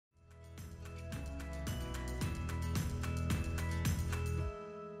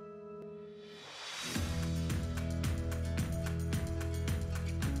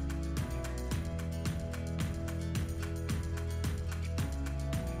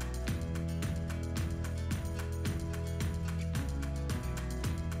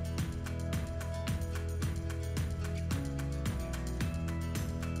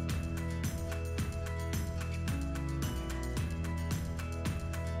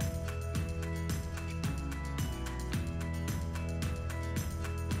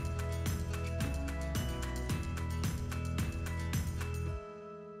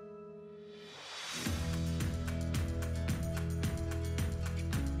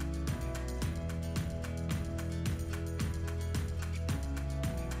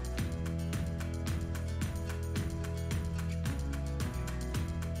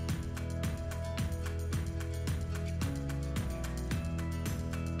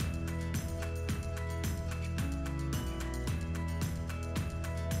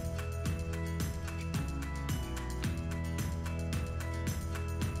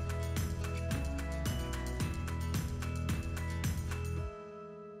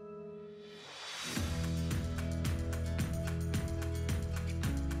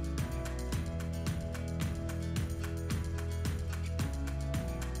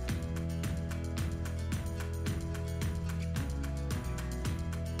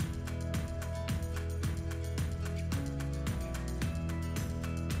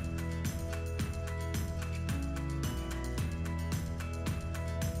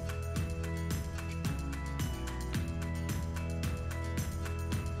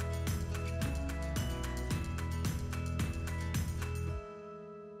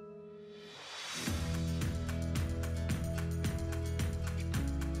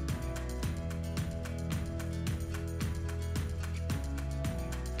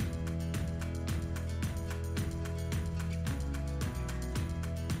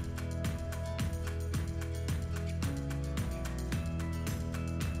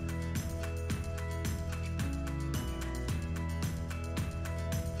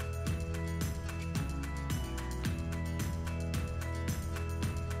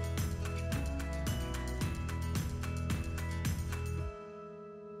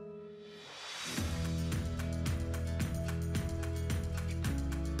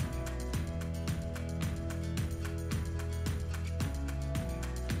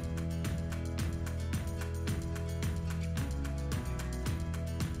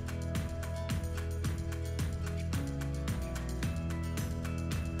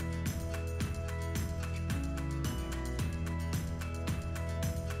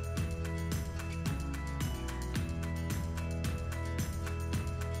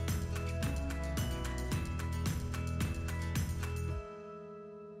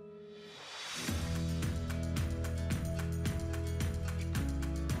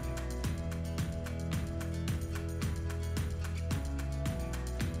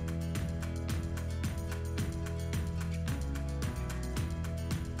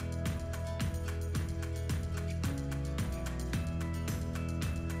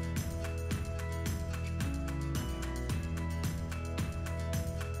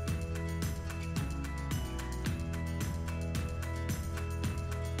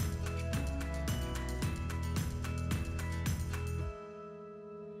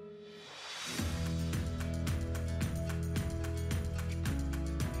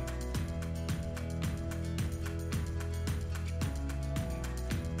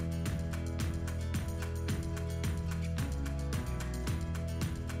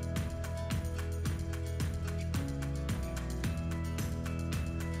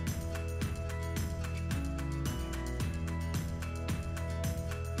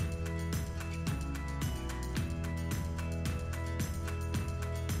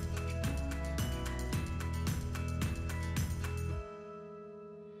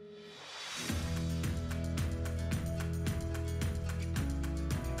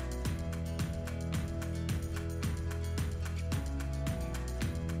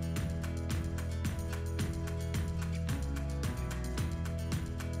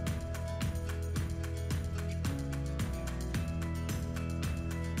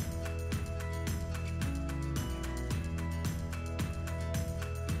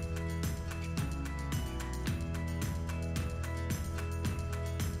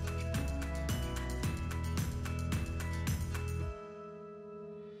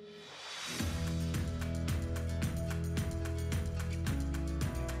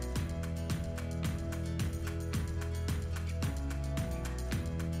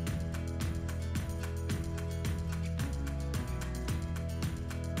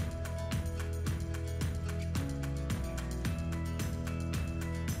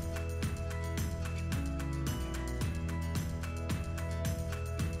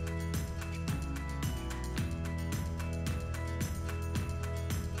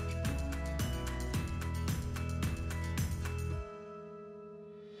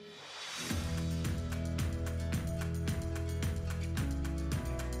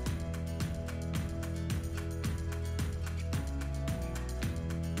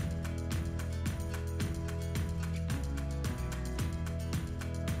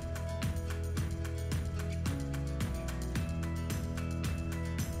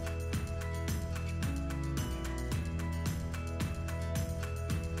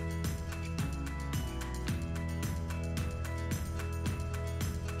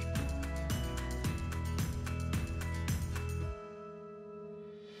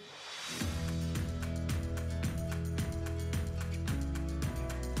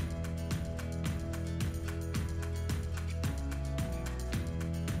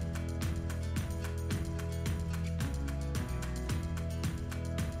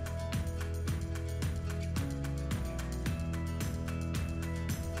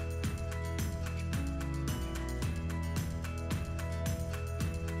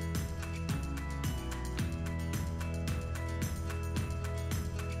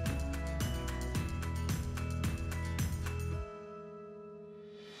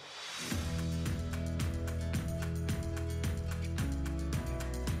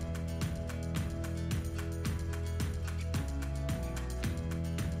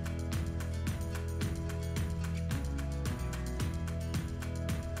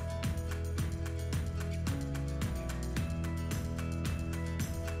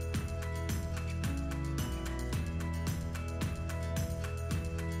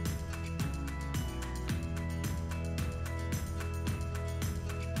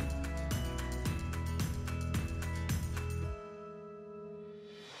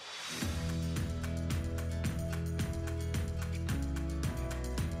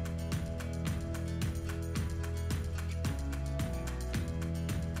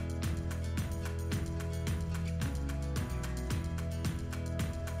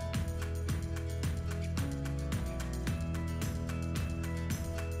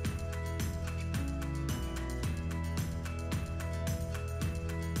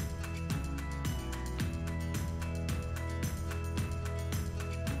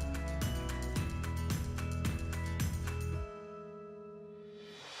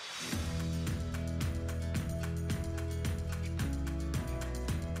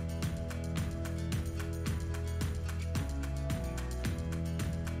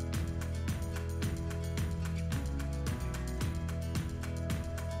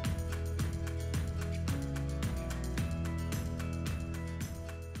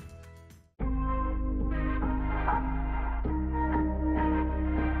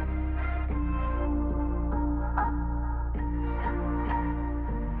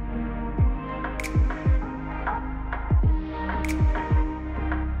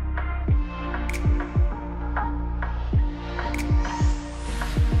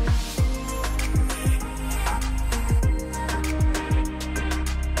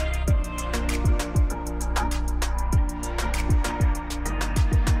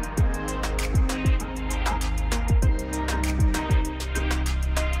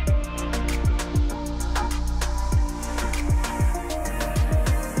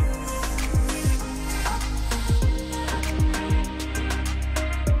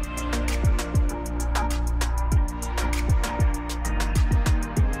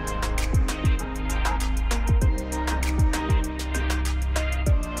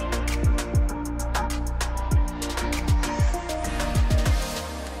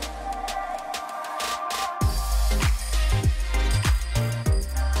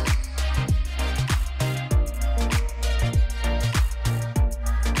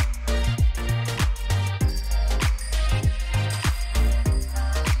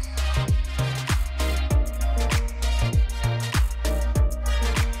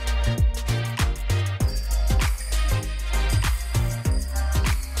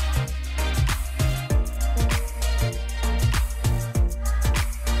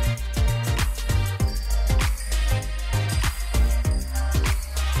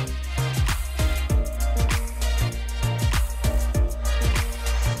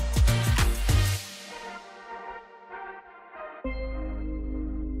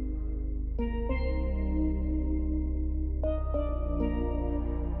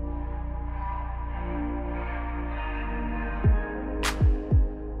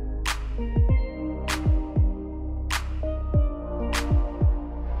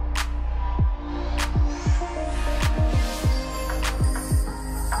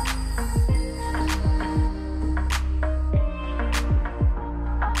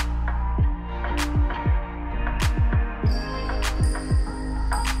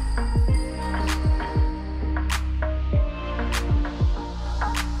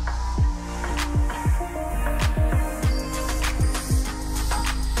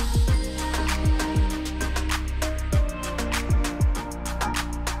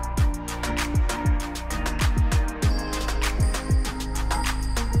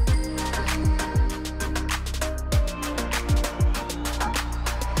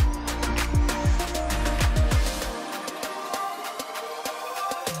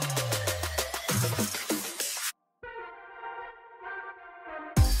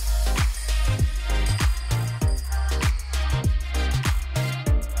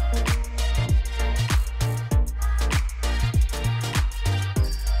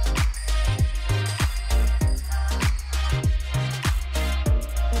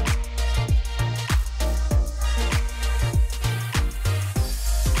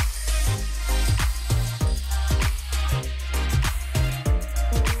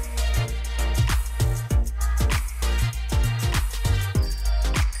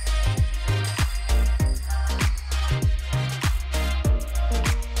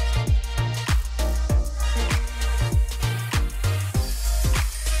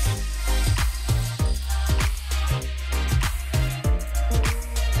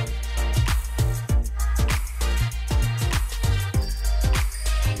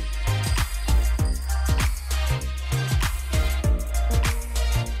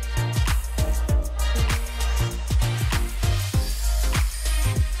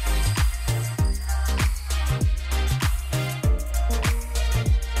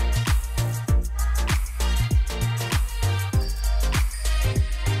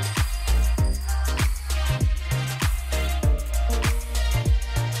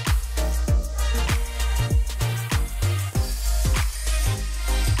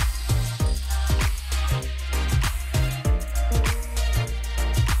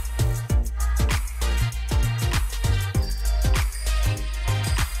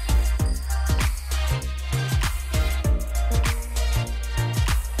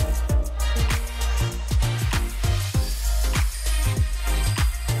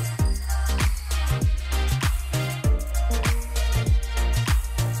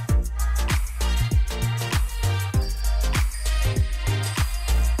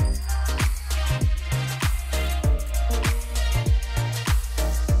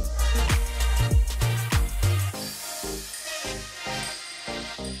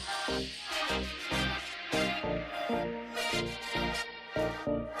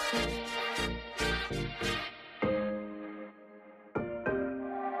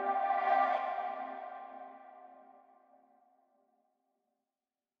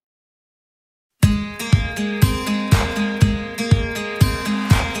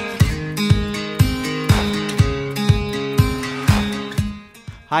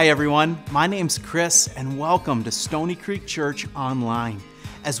Hi everyone, my name's Chris and welcome to Stony Creek Church Online.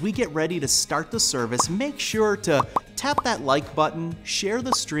 As we get ready to start the service, make sure to tap that like button, share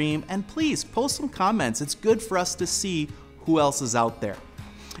the stream, and please post some comments. It's good for us to see who else is out there.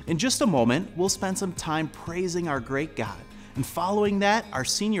 In just a moment, we'll spend some time praising our great God. And following that, our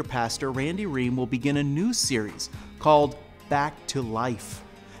senior pastor, Rheaume, will begin a new series called Back to Life.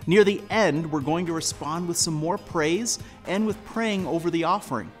 Near the end, we're going to respond with some more praise and with praying over the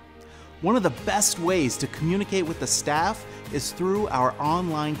offering. One of the best ways to communicate with the staff is through our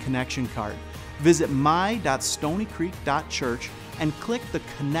online connection card. Visit my.stonycreek.church and click the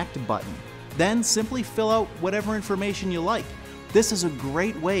Connect button. Then simply fill out whatever information you like. This is a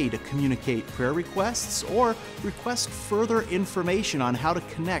great way to communicate prayer requests or request further information on how to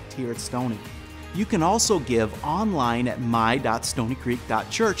connect here at Stony. You can also give online at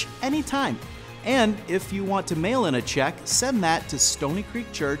my.stonycreek.church anytime. And if you want to mail in a check, send that to Stony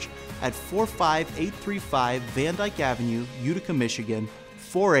Creek Church at 45835 Van Dyke Avenue, Utica, Michigan,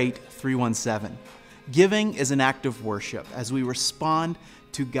 48317. Giving is an act of worship as we respond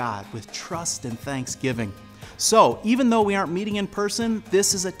to God with trust and thanksgiving. So, even though we aren't meeting in person,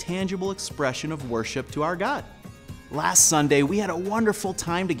 this is a tangible expression of worship to our God. Last Sunday, we had a wonderful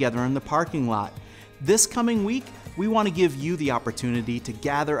time together in the parking lot. This coming week, we want to give you the opportunity to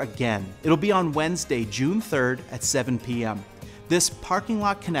gather again. It'll be on Wednesday, June 3rd at 7 p.m. This parking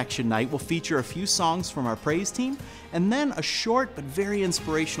lot connection night will feature a few songs from our praise team and then a short but very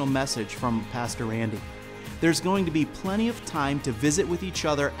inspirational message from Pastor Randy. There's going to be plenty of time to visit with each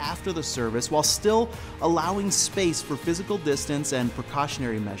other after the service while still allowing space for physical distance and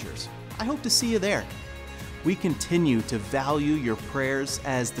precautionary measures. I hope to see you there. We continue to value your prayers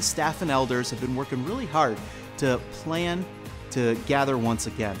as the staff and elders have been working really hard to plan to gather once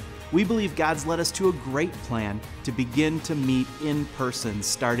again. We believe God's led us to a great plan to begin to meet in person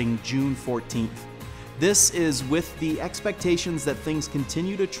starting June 14th. This is with the expectations that things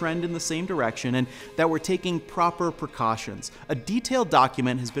continue to trend in the same direction and that we're taking proper precautions. A detailed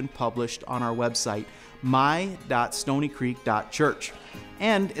document has been published on our website, my.stonycreek.church.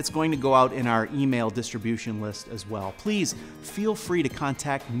 And it's going to go out in our email distribution list as well. Please feel free to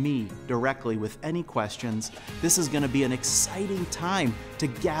contact me directly with any questions. This is going to be an exciting time to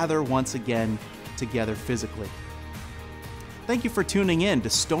gather once again together physically. Thank you for tuning in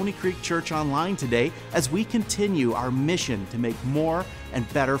to Stony Creek Church Online today as we continue our mission to make more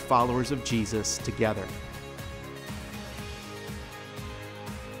and better followers of Jesus together.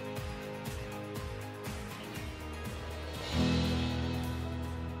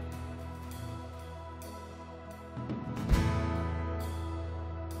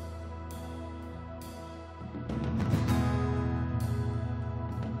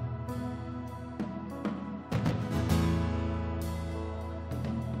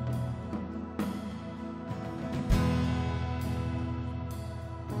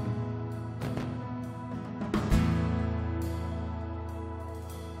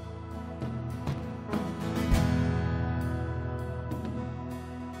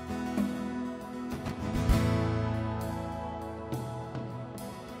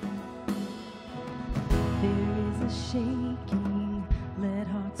 Shaking, let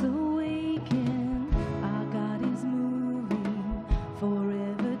hearts awaken. Our God is moving,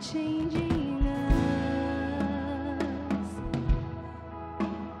 forever changing us.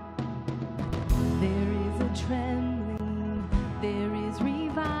 There is a trembling, there is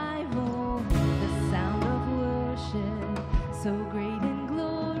revival, the sound of worship, so great and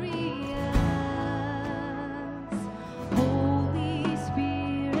glorious. Holy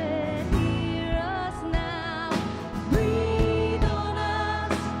Spirit, hear us now. Breathe on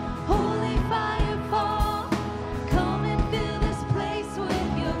us, holy fire fall. Come and fill this place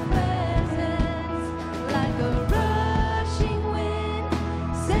with your presence.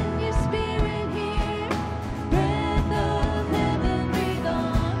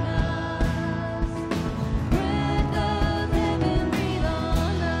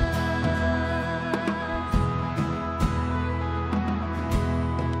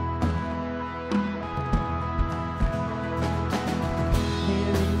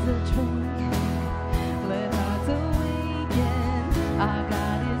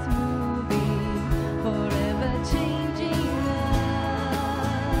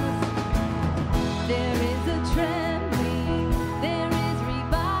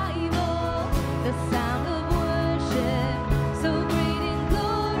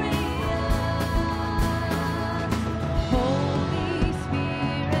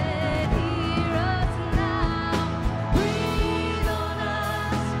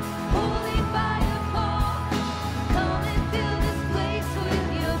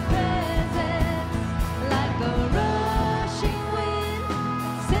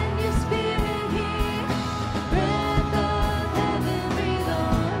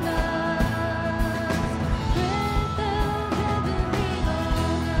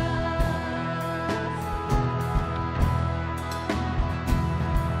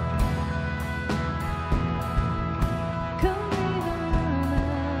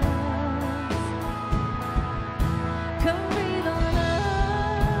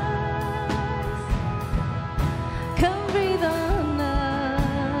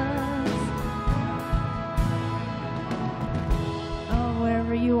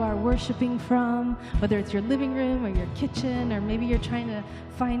 worshiping from, whether it's your living room or your kitchen, or maybe you're trying to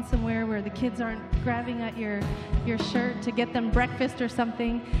find somewhere where the kids aren't grabbing at your shirt to get them breakfast or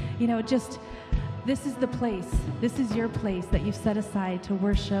something. You know, just this is the place. This is your place that you've set aside to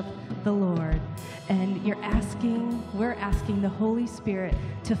worship the Lord. And we're asking the Holy Spirit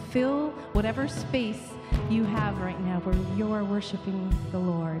to fill whatever space you have right now where you're worshiping the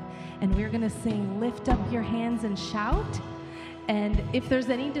Lord. And we're going to sing, Lift Up Your Hands and Shout. And if there's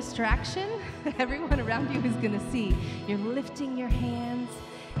any distraction, everyone around you is going to see you're lifting your hands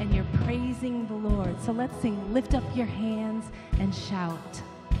and you're praising the Lord. So let's sing, Lift Up Your Hands and Shout.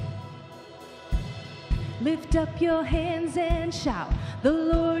 Lift up your hands and shout, the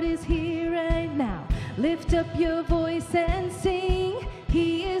Lord is here right now. Lift up your voice and sing,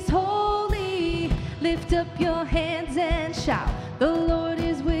 He is holy. Lift up your hands and shout, the Lord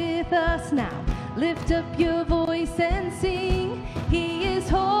is with us now. Lift up your voice and sing, He is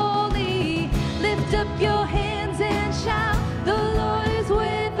holy. Lift up your hands and shout, the Lord is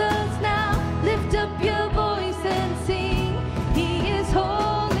with us now. Lift up your voice and sing, He is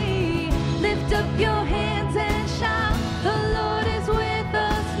holy. Lift up your hands and shout, the Lord is with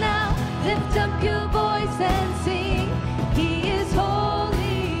us now. Lift up your voice and sing, He is holy.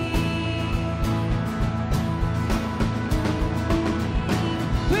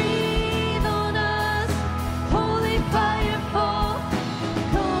 Breathe on us, holy fire fall.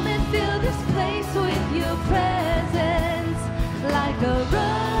 Come and fill this place with your presence. Like a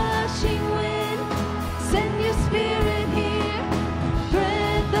rushing wind, send your spirit here.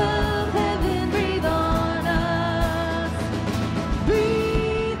 Breath of heaven, breathe on us.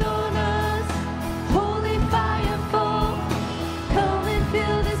 Breathe on us, holy fire fall. Come and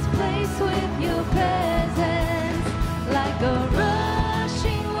fill this place with your presence. Like a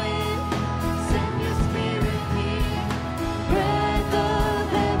rushing wind, send your spirit here. Breath of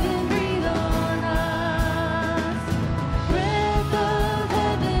heaven, breathe on us. Breath of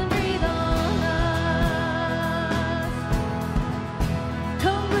heaven, breathe on us.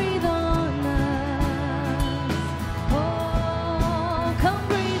 Come breathe on us. Oh, come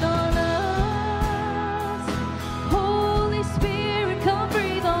breathe on us. Holy Spirit, come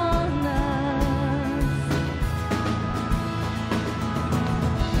breathe on us.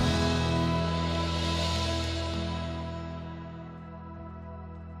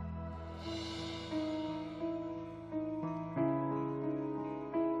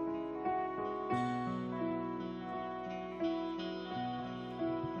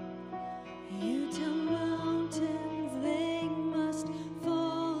 You tell mountains they must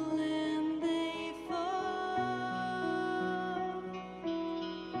fall, and they fall.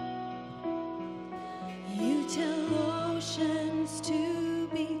 You tell oceans to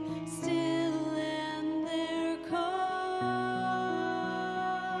be still, and they're calm.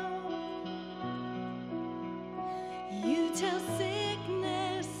 You tell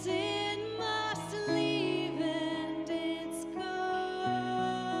sickness it must leave, and it's gone.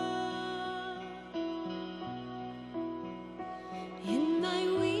 In thy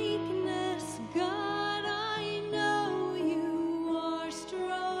weakness, God, I know you are strong.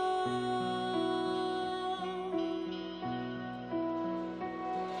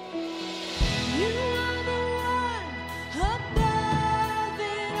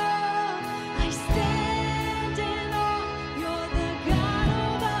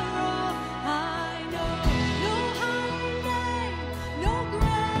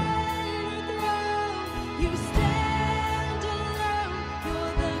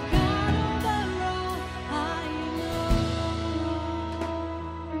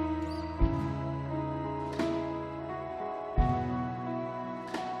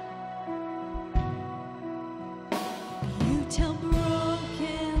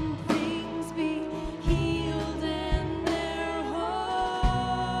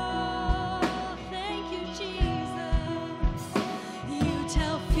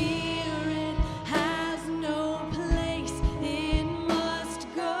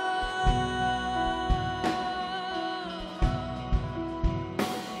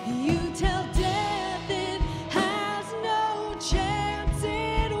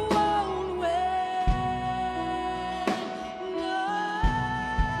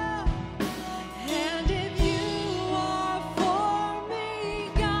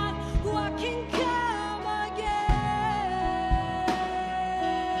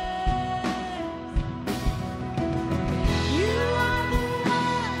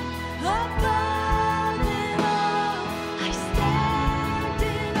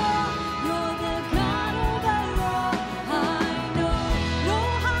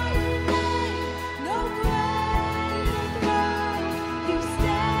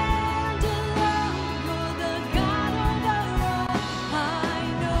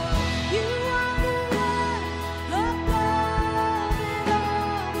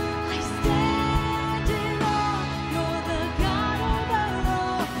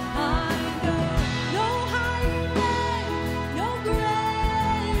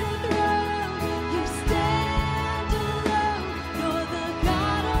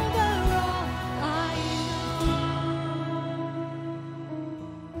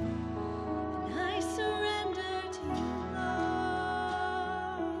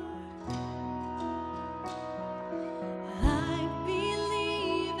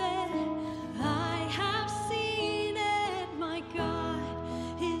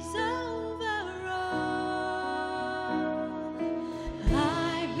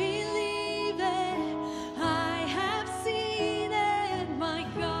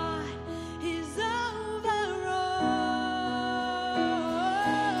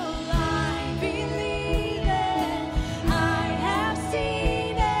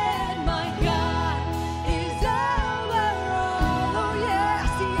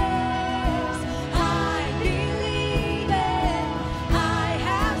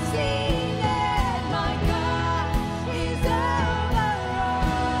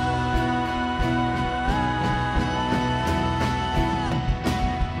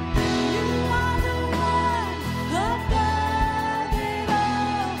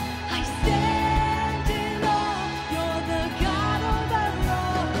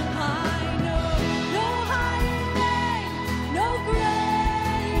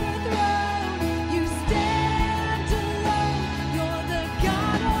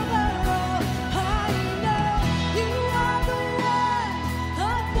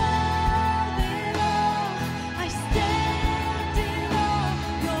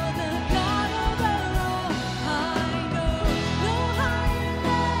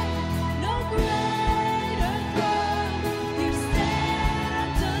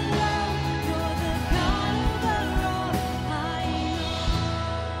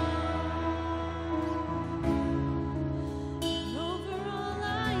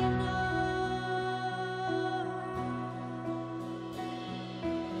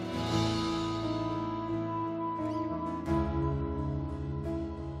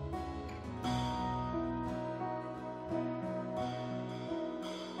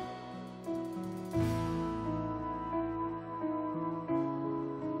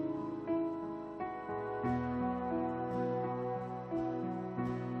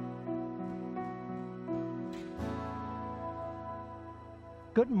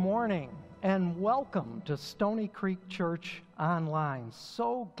 Good morning and welcome to Stony Creek Church Online.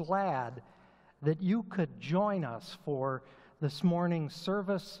 So glad that you could join us for this morning's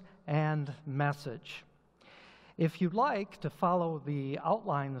service and message. If you'd like to follow the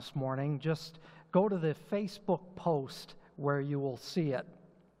outline this morning, just go to the Facebook post where you will see it.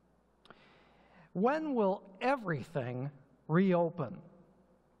 When will everything reopen?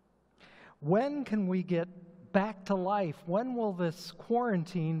 When can we get back to life? When will this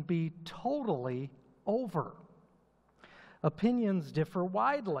quarantine be totally over? Opinions differ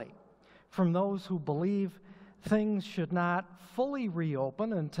widely, from those who believe things should not fully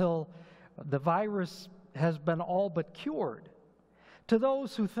reopen until the virus has been all but cured, to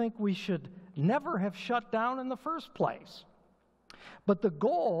those who think we should never have shut down in the first place. But the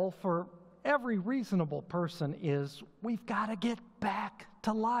goal for every reasonable person is we've got to get back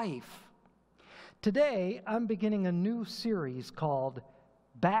to life. Today, I'm beginning a new series called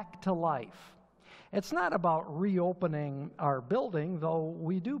Back to Life. It's not about reopening our building, though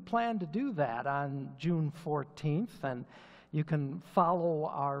we do plan to do that on June 14th, and you can follow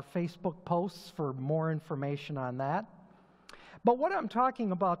our Facebook posts for more information on that. But what I'm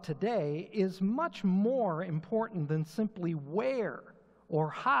talking about today is much more important than simply where or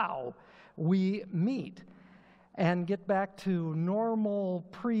how we meet and get back to normal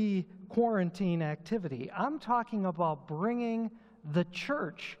pre-quarantine activity. I'm talking about bringing the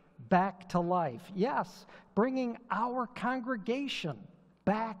church back to life. Yes, bringing our congregation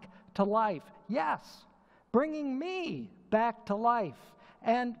back to life. Yes, bringing me back to life.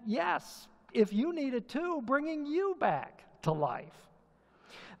 And yes, if you need it too, bringing you back to life.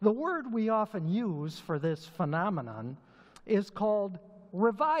 The word we often use for this phenomenon is called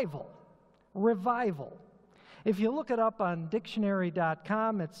revival. Revival. If you look it up on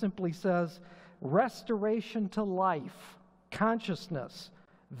dictionary.com, it simply says restoration to life, consciousness,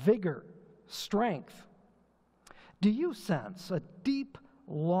 vigor, strength. Do you sense a deep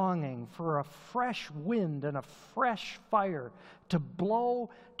longing for a fresh wind and a fresh fire to blow,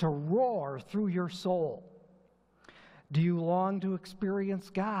 to roar through your soul? Do you long to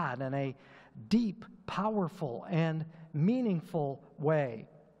experience God in a deep, powerful, and meaningful way?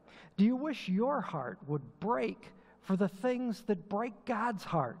 Do you wish your heart would break for the things that break God's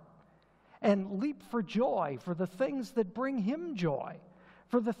heart and leap for joy for the things that bring Him joy,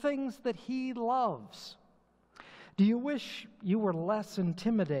 for the things that He loves? Do you wish you were less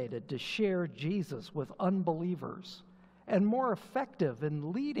intimidated to share Jesus with unbelievers and more effective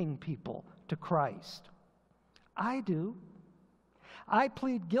in leading people to Christ? I do. I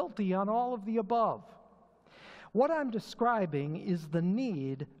plead guilty on all of the above. What I'm describing is the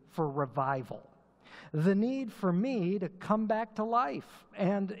need for revival, the need for me to come back to life,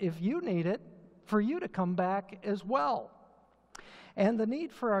 and if you need it, for you to come back as well, and the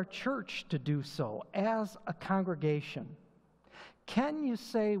need for our church to do so as a congregation. Can you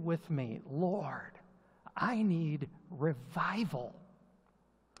say with me, Lord, I need revival?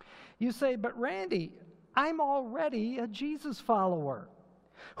 You say, but Randy, I'm already a Jesus follower.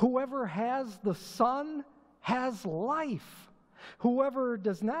 Whoever has the Son has life. Whoever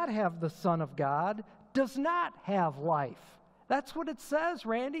does not have the Son of God does not have life. That's what it says,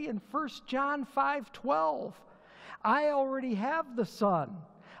 Randy, in 1 John 5:12. I already have the Son.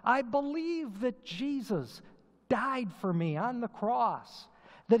 I believe that Jesus died for me on the cross,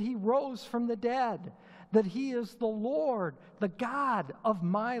 that He rose from the dead, that He is the Lord, the God of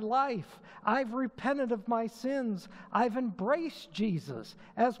my life. I've repented of my sins. I've embraced Jesus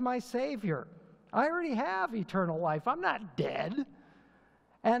as my Savior. I already have eternal life. I'm not dead.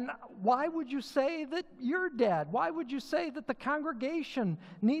 And why would you say that you're dead? Why would you say that the congregation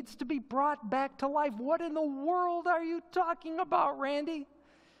needs to be brought back to life? What in the world are you talking about, Randy?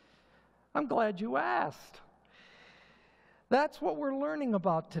 I'm glad you asked. That's what we're learning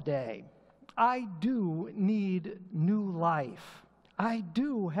about today. I do need new life. I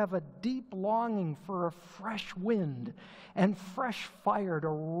do have a deep longing for a fresh wind and fresh fire to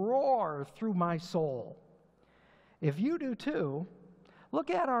roar through my soul. If you do too, look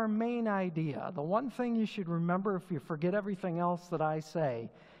at our main idea. The one thing you should remember if you forget everything else that I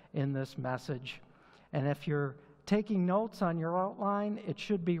say in this message, and if you're taking notes on your outline, it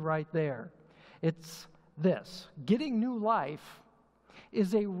should be right there. It's this: getting new life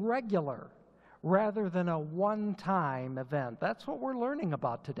is a regular rather than a one-time event. That's what we're learning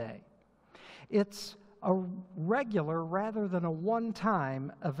about today. It's a regular rather than a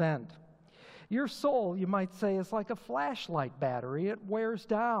one-time event. Your soul, you might say, is like a flashlight battery. It wears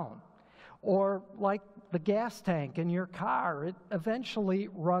down. Or like the gas tank in your car, it eventually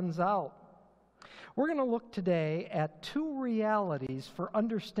runs out. We're going to look today at two realities for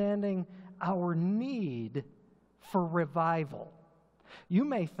understanding our need for revival. You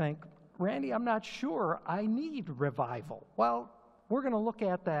may think, Randy, I'm not sure I need revival. Well, we're going to look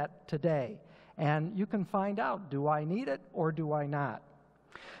at that today, and you can find out, do I need it or do I not?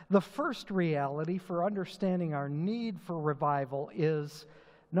 The first reality for understanding our need for revival is,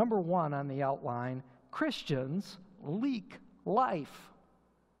 number one on the outline, Christians leak life.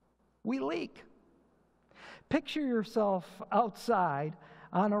 We leak. Picture yourself outside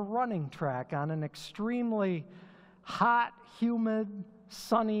on a running track on an extremely hot, humid,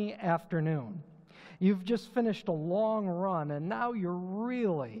 sunny afternoon. You've just finished a long run, and now you're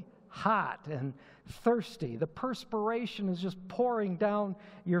really hot and thirsty. The perspiration is just pouring down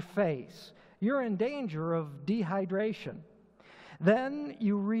your face. You're in danger of dehydration. Then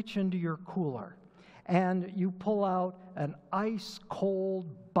you reach into your cooler, and you pull out an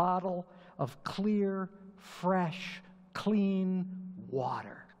ice-cold bottle of clear, fresh, clean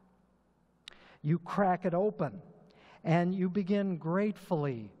water. You crack it open, and you begin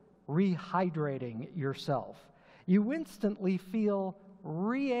gratefully rehydrating yourself. You instantly feel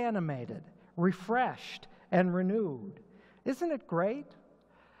reanimated, refreshed, and renewed. Isn't it great?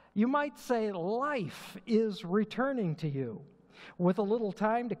 You might say life is returning to you. With a little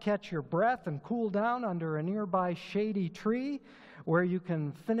time to catch your breath and cool down under a nearby shady tree where you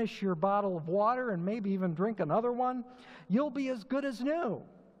can finish your bottle of water and maybe even drink another one, you'll be as good as new.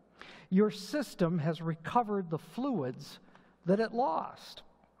 Your system has recovered the fluids that it lost.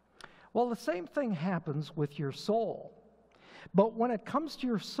 Well, the same thing happens with your soul. But when it comes to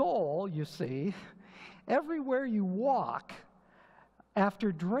your soul, you see, everywhere you walk,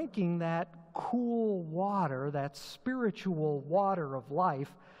 after drinking that cool water, that spiritual water of life,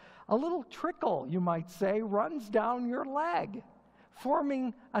 a little trickle, you might say, runs down your leg,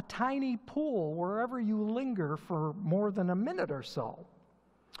 forming a tiny pool wherever you linger for more than a minute or so.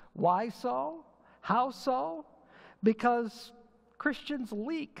 Why so? How so? Because Christians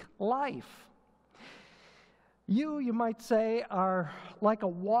leak life. You might say, are like a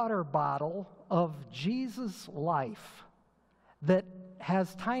water bottle of Jesus' life that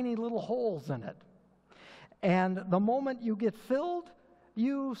has tiny little holes in it. And the moment you get filled,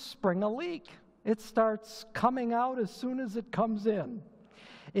 you spring a leak. It starts coming out as soon as it comes in.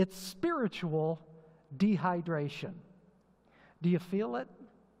 It's spiritual dehydration. Do you feel it?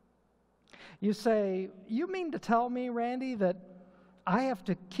 You say, you mean to tell me, Randy, that I have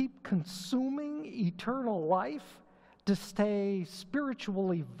to keep consuming eternal life to stay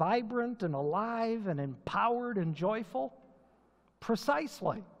spiritually vibrant and alive and empowered and joyful?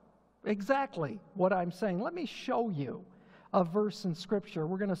 Precisely. Exactly what I'm saying. Let me show you a verse in Scripture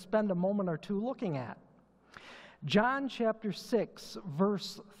we're going to spend a moment or two looking at. John chapter 6,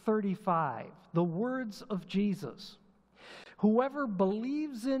 verse 35, the words of Jesus. Whoever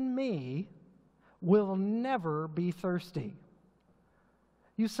believes in me will never be thirsty.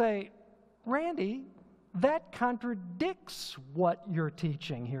 You say, Randy, that contradicts what you're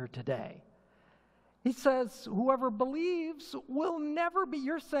teaching here today. He says, whoever believes will never be.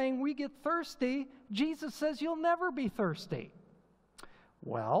 You're saying we get thirsty. Jesus says you'll never be thirsty.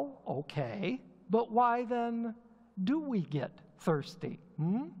 Well, okay, but why then do we get thirsty?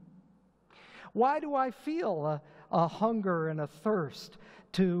 Why do I feel a hunger and a thirst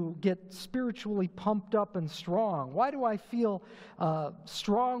to get spiritually pumped up and strong? Why do I feel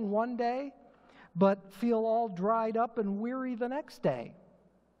strong one day, but feel all dried up and weary the next day?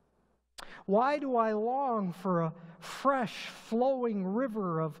 Why do I long for a fresh, flowing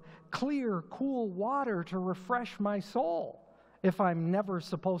river of clear, cool water to refresh my soul if I'm never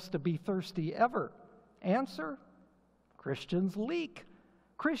supposed to be thirsty ever? Answer, Christians leak.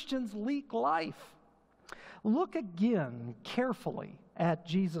 Christians leak life. Look again carefully at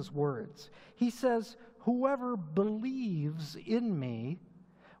Jesus' words. He says, whoever believes in me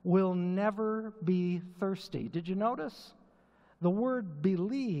will never be thirsty. Did you notice? The word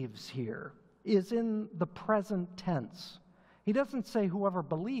believes here is in the present tense. He doesn't say whoever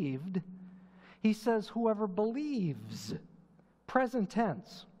believed. He says whoever believes. Present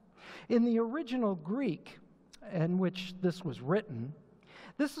tense. In the original Greek in which this was written,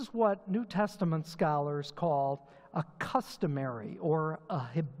 this is what New Testament scholars call a customary or a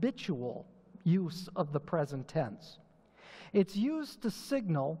habitual use of the present tense. It's used to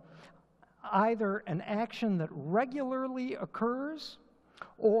signal either an action that regularly occurs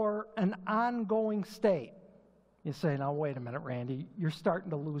or an ongoing state. You say, now wait a minute, Randy, you're starting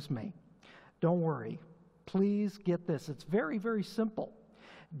to lose me. Don't worry. Please get this. It's very, very simple.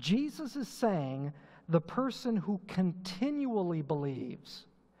 Jesus is saying the person who continually believes,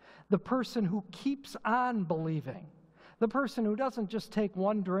 the person who keeps on believing, the person who doesn't just take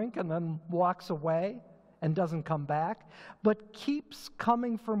one drink and then walks away and doesn't come back, but keeps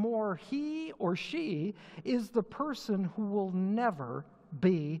coming for more. He or she is the person who will never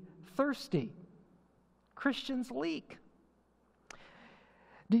be thirsty. Christians leak.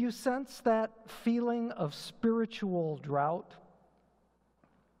 Do you sense that feeling of spiritual drought?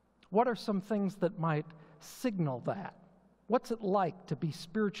 What are some things that might signal that? What's it like to be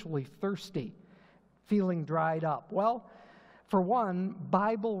spiritually thirsty, feeling dried up? Well, for one,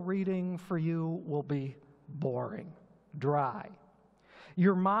 Bible reading for you will be boring, dry.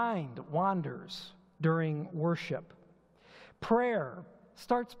 Your mind wanders during worship. Prayer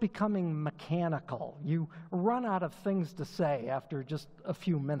starts becoming mechanical. You run out of things to say after just a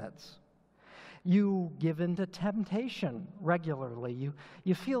few minutes. You give in to temptation regularly.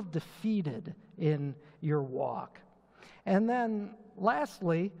 You feel defeated in your walk. And then,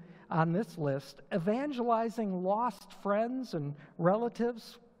 lastly, on this list, evangelizing lost friends and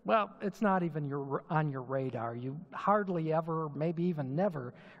relatives, well, it's not even on your radar. You hardly ever, maybe even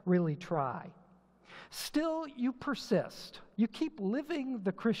never, really try. Still, you persist. You keep living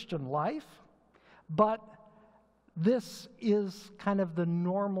the Christian life, but this is kind of the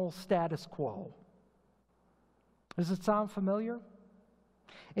normal status quo. Does it sound familiar?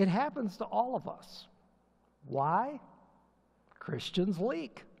 It happens to all of us. Why? Christians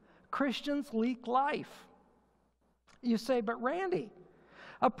leak. Christians leak life. You say, but Randy,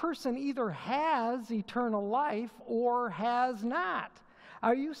 a person either has eternal life or has not.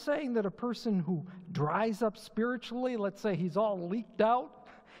 Are you saying that a person who dries up spiritually, let's say he's all leaked out,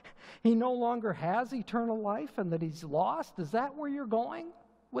 he no longer has eternal life and that he's lost? Is that where you're going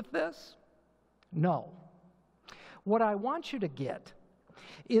with this? No. What I want you to get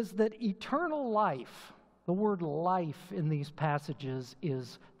is that eternal life, the word life in these passages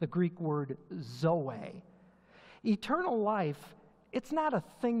is the Greek word zoe. Eternal life, it's not a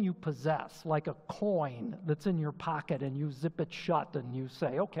thing you possess, like a coin that's in your pocket and you zip it shut and you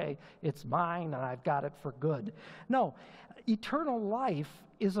say, okay, it's mine and I've got it for good. No, eternal life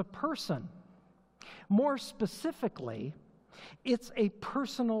is a person. More specifically, it's a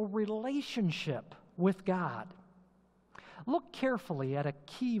personal relationship with God. Look carefully at a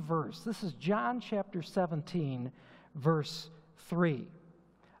key verse. This is John chapter 17, verse 3.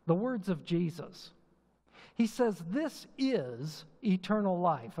 The words of Jesus. He says, this is eternal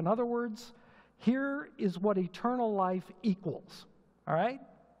life. In other words, here is what eternal life equals. All right?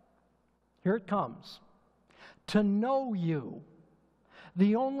 Here it comes. To know you,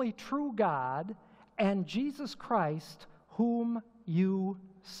 the only true God, and Jesus Christ, whom you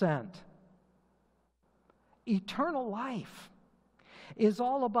sent. Eternal life is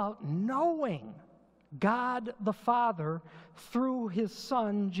all about knowing God the Father through His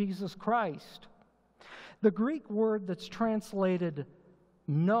Son, Jesus Christ. The Greek word that's translated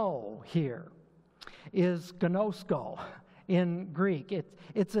know here is gnosko in Greek.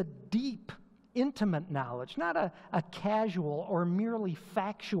 It's a deep, intimate knowledge, not a casual or merely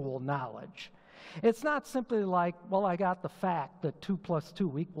factual knowledge. It's not simply like, well, I got the fact that 2 +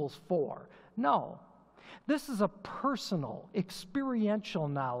 2 = 4. No. This is a personal, experiential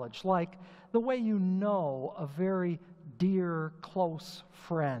knowledge, like the way you know a very dear, close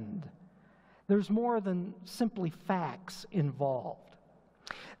friend. There's more than simply facts involved.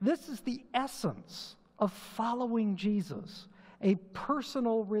 This is the essence of following Jesus, a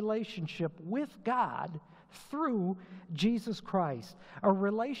personal relationship with God through Jesus Christ, a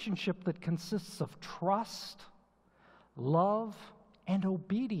relationship that consists of trust, love, and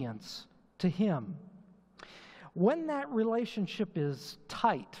obedience to Him. When that relationship is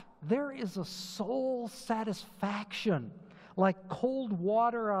tight, there is a soul satisfaction, like cold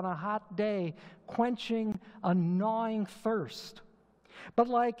water on a hot day, quenching a gnawing thirst. But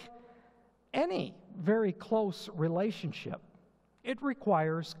like any very close relationship, it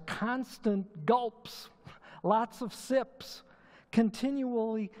requires constant gulps, lots of sips,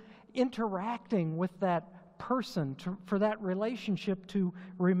 continually interacting with that person for that relationship to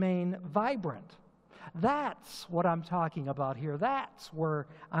remain vibrant. That's what I'm talking about here. That's where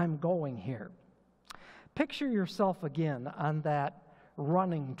I'm going here. Picture yourself again on that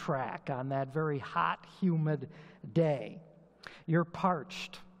running track on that very hot, humid day. You're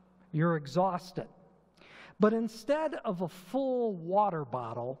parched. You're exhausted. But instead of a full water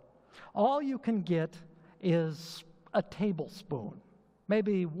bottle, all you can get is a tablespoon,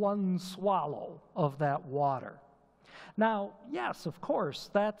 maybe one swallow of that water. Now, yes, of course,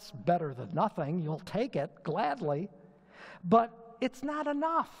 that's better than nothing. You'll take it gladly, but it's not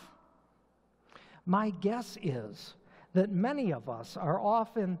enough. My guess is that many of us are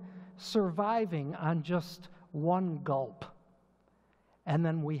often surviving on just one gulp, and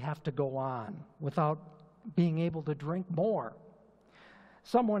then we have to go on without being able to drink more.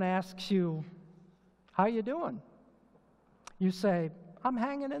 Someone asks you, "How you doing?" You say, "I'm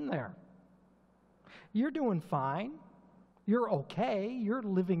hanging in there." You're doing fine. You're okay. You're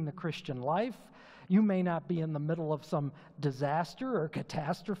living the Christian life. You may not be in the middle of some disaster or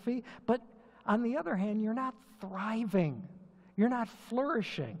catastrophe, but on the other hand, you're not thriving. You're not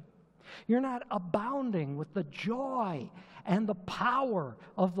flourishing. You're not abounding with the joy and the power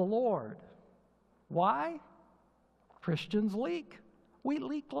of the Lord. Why? Christians leak. We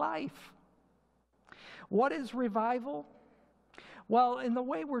leak life. What is revival? Well, in the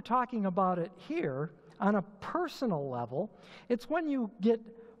way we're talking about it here, on a personal level, it's when you get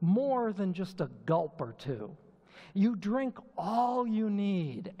more than just a gulp or two. You drink all you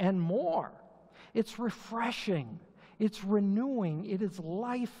need and more. It's refreshing. It's renewing. It is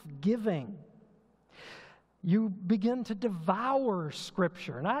life-giving. You begin to devour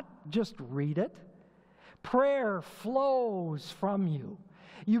Scripture, not just read it. Prayer flows from you.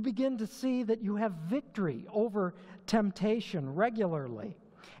 You begin to see that you have victory over temptation regularly.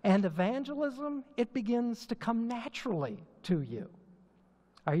 And evangelism, it begins to come naturally to you.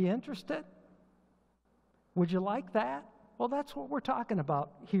 Are you interested? Would you like that? Well, that's what we're talking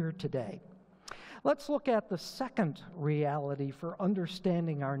about here today. Let's look at the second reality for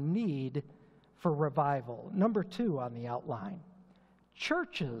understanding our need for revival. Number 2 on the outline.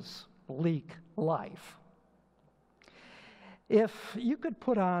 Churches leak life. If you could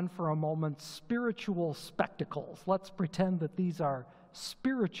put on for a moment spiritual spectacles, let's pretend that these are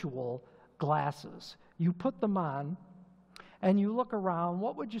spiritual glasses. You put them on and you look around,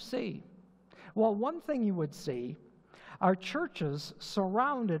 what would you see? Well, one thing you would see are churches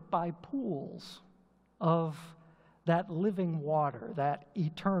surrounded by pools of that living water, that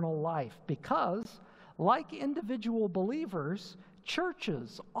eternal life, because, like individual believers,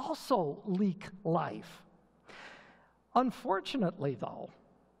 churches also leak life. Unfortunately, though,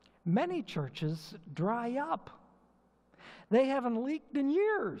 many churches dry up. They haven't leaked in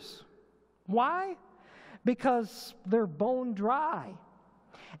years. Why? Because they're bone dry.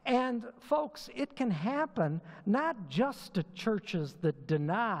 And folks, it can happen not just to churches that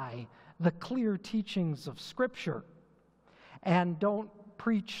deny the clear teachings of Scripture and don't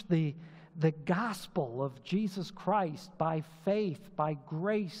preach the gospel of Jesus Christ by faith, by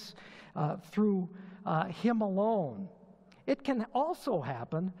grace, through Him alone. It can also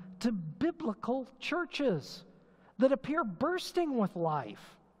happen to biblical churches that appear bursting with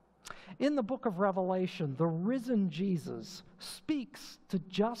life. In the book of Revelation, the risen Jesus speaks to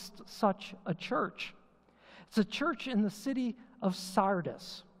just such a church. It's a church in the city of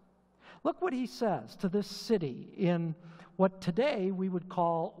Sardis. Look what he says to this city in what today we would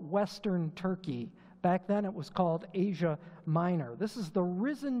call Western Turkey. Back then it was called Asia Minor. This is the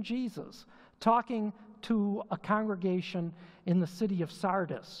risen Jesus talking to a congregation in the city of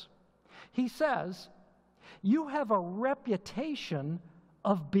Sardis. He says, "You have a reputation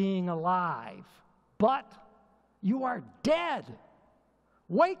of being alive, but you are dead.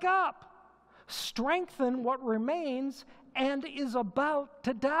 Wake up, strengthen what remains and is about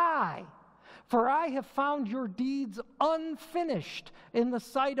to die. For I have found your deeds unfinished in the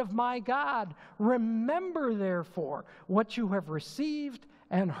sight of my God. Remember, therefore, what you have received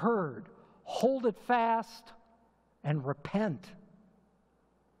and heard. Hold it fast and repent."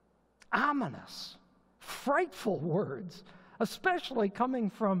 Ominous, frightful words, especially coming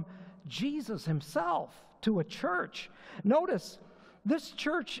from Jesus himself to a church. Notice, this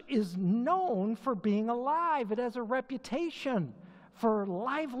church is known for being alive. It has a reputation for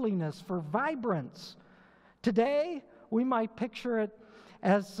liveliness, for vibrance. Today, we might picture it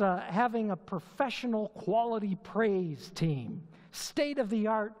as having a professional quality praise team,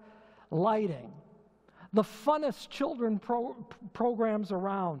 state-of-the-art lighting, the funnest children programs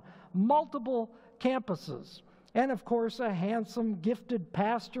around, multiple campuses, and of course a handsome, gifted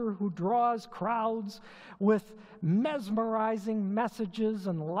pastor who draws crowds with mesmerizing messages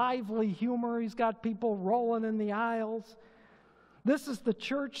and lively humor. He's got people rolling in the aisles. This is the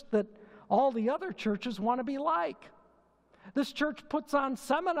church that all the other churches want to be like. This church puts on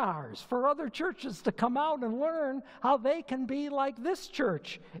seminars for other churches to come out and learn how they can be like this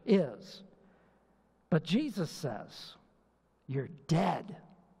church is. But Jesus says, "You're dead.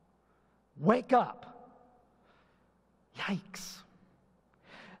 Wake up." Yikes.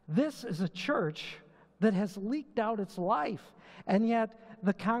 This is a church that has leaked out its life, and yet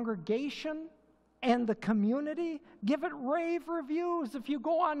the congregation and the community give it rave reviews. If you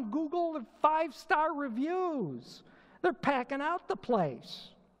go on Google, 5-star reviews. They're packing out the place.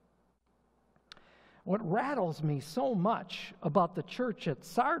 What rattles me so much about the church at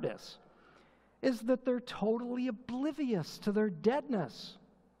Sardis is that they're totally oblivious to their deadness.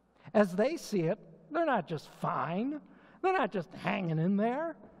 As they see it, they're not just fine. They're not just hanging in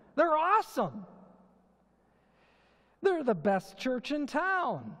there. They're awesome. They're the best church in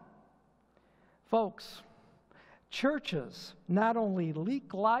town. Folks, churches not only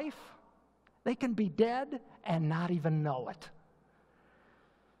leak life, they can be dead and not even know it.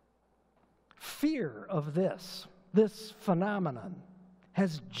 Fear of this phenomenon,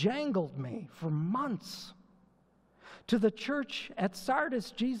 has jangled me for months. To the church at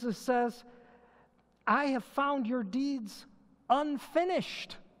Sardis, Jesus says, I have found your deeds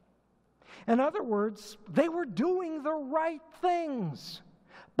unfinished. In other words, they were doing the right things,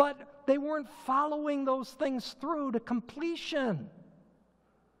 but they weren't following those things through to completion.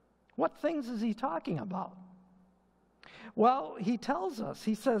 What things is he talking about? Well, he tells us,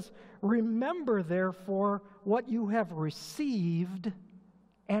 he says, remember therefore what you have received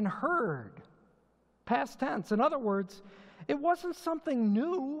and heard. Past tense. In other words, it wasn't something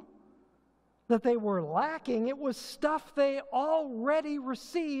new that they were lacking. It was stuff they already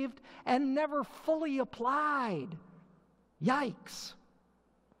received and never fully applied. Yikes.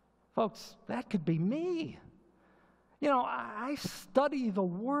 Folks, that could be me. You know, I study the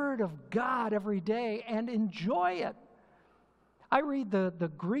Word of God every day and enjoy it. I read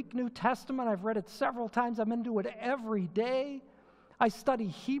the Greek New Testament. I've read it several times. I'm into it every day. I study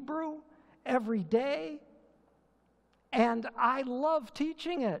Hebrew every day. And I love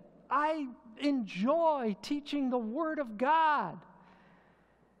teaching it. I enjoy teaching the Word of God.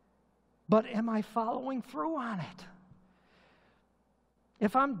 But am I following through on it?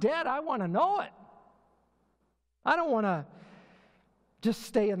 If I'm dead, I want to know it. I don't want to just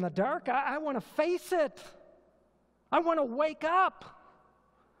stay in the dark. I want to face it. I want to wake up.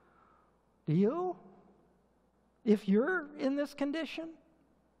 Do you? If you're in this condition?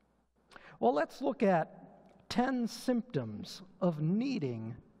 Well, let's look at 10 symptoms of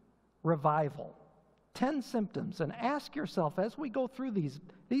needing revival. 10 symptoms. And ask yourself as we go through these,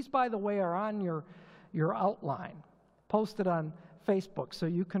 by the way, are on your outline, posted on Facebook, so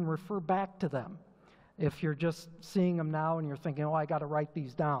you can refer back to them. If you're just seeing them now and you're thinking, oh, I got to write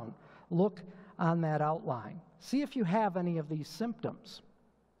these down, look on that outline. See if you have any of these symptoms.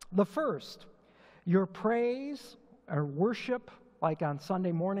 The first, your praise or worship, like on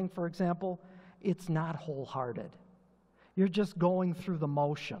Sunday morning, for example, it's not wholehearted. You're just going through the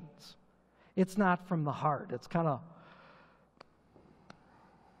motions. It's not from the heart. It's kind of...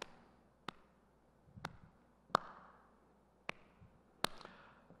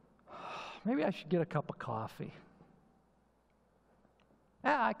 Maybe I should get a cup of coffee.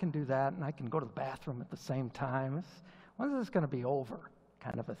 Yeah, I can do that, and I can go to the bathroom at the same time. When is this going to be over?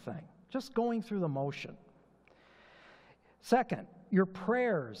 Kind of a thing. Just going through the motion. Second, your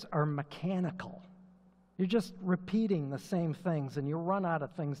prayers are mechanical. You're just repeating the same things, and you run out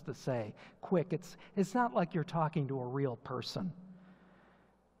of things to say quick. It's not like you're talking to a real person.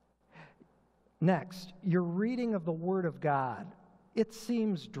 Next, your reading of the Word of God, it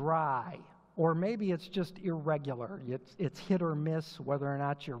seems dry. Or maybe it's just irregular. It's hit or miss whether or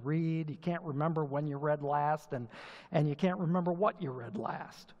not you read. You can't remember when you read last, and you can't remember what you read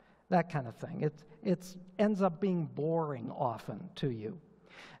last. That kind of thing. It ends up being boring often to you.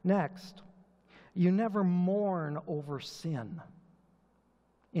 Next, you never mourn over sin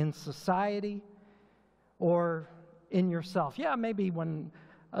in society or in yourself. Yeah, maybe when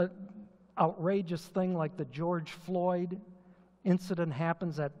an outrageous thing like the George Floyd incident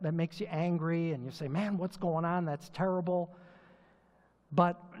happens that makes you angry and you say, man, what's going on? That's terrible.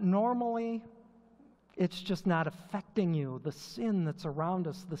 But normally, it's just not affecting you. The sin that's around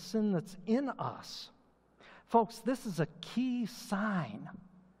us, the sin that's in us. Folks, this is a key sign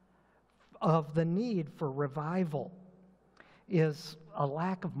of the need for revival, is a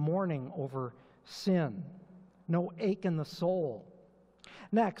lack of mourning over sin, no ache in the soul.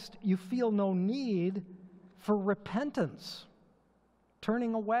 Next, you feel no need for repentance.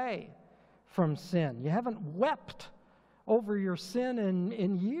 Turning away from sin. You haven't wept over your sin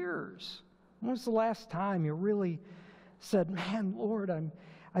in years. When was the last time you really said, man, Lord,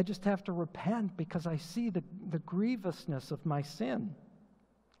 I just have to repent because I see the grievousness of my sin?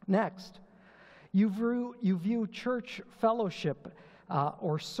 Next, you view church fellowship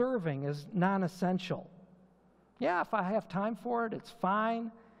or serving as non-essential. Yeah, if I have time for it, it's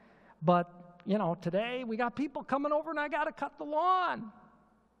fine. But you know, today we got people coming over and I got to cut the lawn.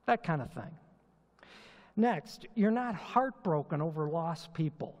 That kind of thing. Next, you're not heartbroken over lost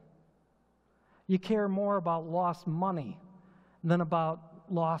people. You care more about lost money than about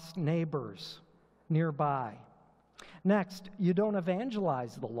lost neighbors nearby. Next, you don't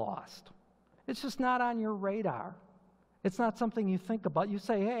evangelize the lost. It's just not on your radar. It's not something you think about. You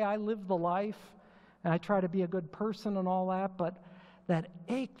say, hey, I live the life, and I try to be a good person and all that, but that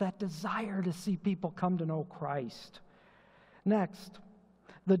ache, that desire to see people come to know Christ. Next,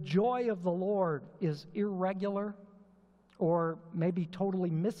 the joy of the Lord is irregular or maybe totally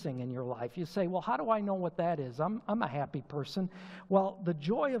missing in your life. You say, well, how do I know what that is? I'm a happy person. Well, the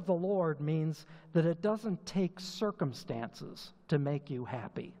joy of the Lord means that it doesn't take circumstances to make you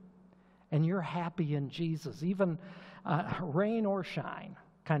happy. And you're happy in Jesus, even rain or shine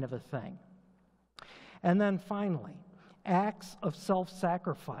kind of a thing. And then finally, acts of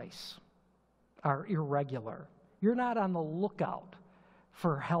self-sacrifice are irregular. You're not on the lookout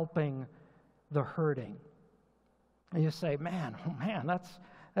for helping the hurting. And you say, man,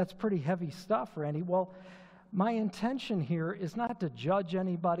 that's pretty heavy stuff, Randy. Well, my intention here is not to judge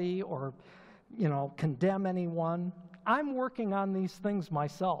anybody or, condemn anyone. I'm working on these things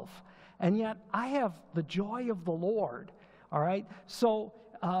myself, and yet I have the joy of the Lord, all right? So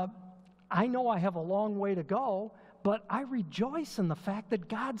I know I have a long way to go, but I rejoice in the fact that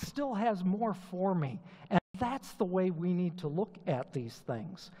God still has more for me. And that's the way we need to look at these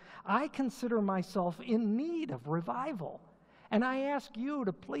things. I consider myself in need of revival. And I ask you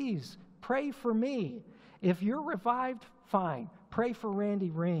to please pray for me. If you're revived, fine. Pray for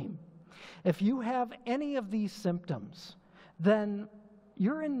Randy Rheaume. If you have any of these symptoms, then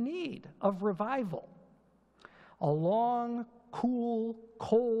you're in need of revival. A long, cool,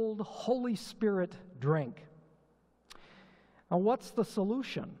 cold, Holy Spirit drink. Now, what's the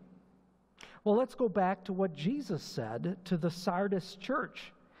solution? Well, let's go back to what Jesus said to the Sardis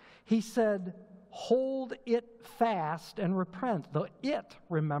church. He said, hold it fast and repent. The it,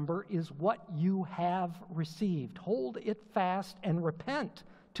 remember, is what you have received. Hold it fast and repent.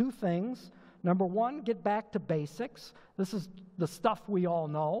 Two things. Number one, get back to basics. This is the stuff we all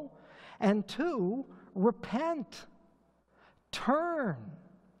know. And two, repent. Turn.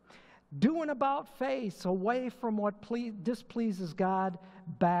 Do an about face away from what displeases God,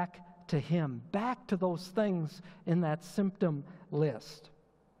 back to Him, back to those things in that symptom list.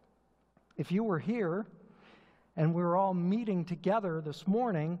 If you were here and we were all meeting together this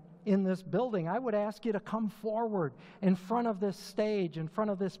morning in this building, I would ask you to come forward in front of this stage, in front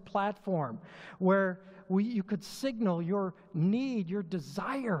of this platform, where you could signal your need, your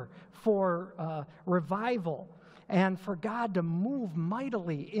desire for revival, and for God to move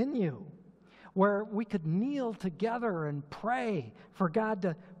mightily in you, where we could kneel together and pray for God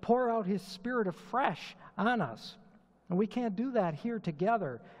to pour out His Spirit afresh on us. And we can't do that here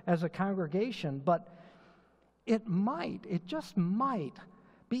together as a congregation, but it just might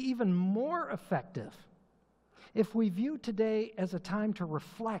be even more effective if we view today as a time to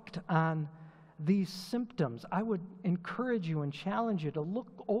reflect on these symptoms. I would encourage you and challenge you to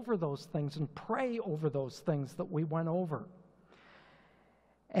look over those things and pray over those things that we went over.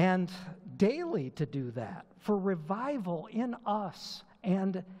 And daily to do that, for revival in us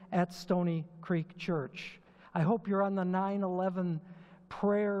and at Stony Creek Church. I hope you're on the 9/11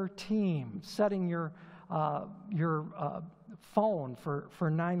 prayer team, setting your phone for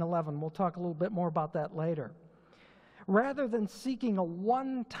 9/11. We'll talk a little bit more about that later. Rather than seeking a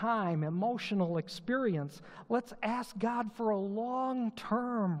one-time emotional experience, let's ask God for a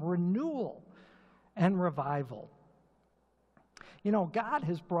long-term renewal and revival. God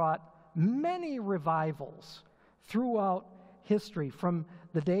has brought many revivals throughout history, from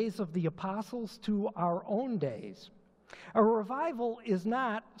the days of the apostles to our own days. A revival is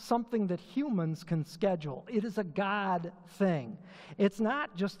not something that humans can schedule. It is a God thing. It's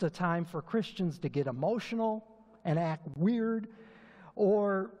not just a time for Christians to get emotional and act weird,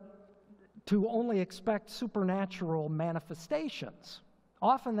 or to only expect supernatural manifestations.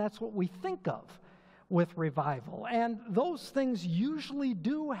 Often that's what we think of with revival. And those things usually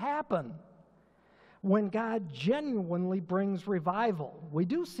do happen when God genuinely brings revival. We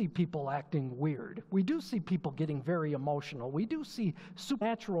do see people acting weird. We do see people getting very emotional. We do see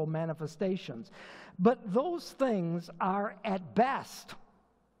supernatural manifestations. But those things are, at best,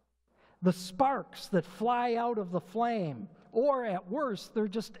 the sparks that fly out of the flame, or at worst, they're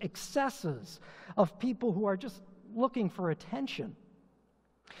just excesses of people who are just looking for attention.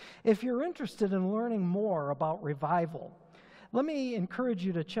 If you're interested in learning more about revival, let me encourage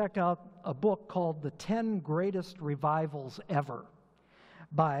you to check out a book called The 10 Greatest Revivals Ever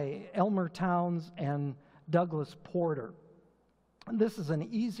by Elmer Towns and Douglas Porter. This is an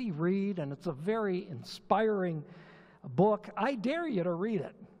easy read, and it's a very inspiring book. I dare you to read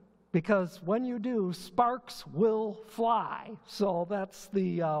it. because when you do, sparks will fly. So that's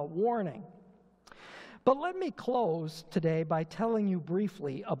the warning. But let me close today by telling you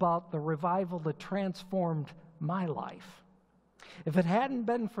briefly about the revival that transformed my life. If it hadn't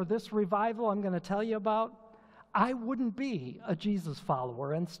been for this revival I'm going to tell you about, I wouldn't be a Jesus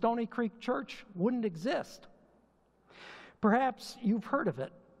follower, and Stony Creek Church wouldn't exist. Perhaps you've heard of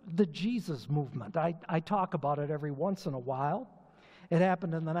it, the Jesus movement. I talk about it every once in a while. It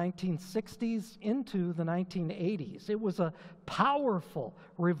happened in the 1960s into the 1980s. It was a powerful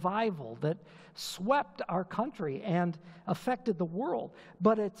revival that swept our country and affected the world.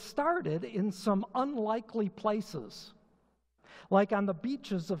 But it started in some unlikely places, like on the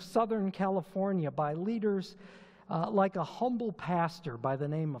beaches of Southern California by leaders like a humble pastor by the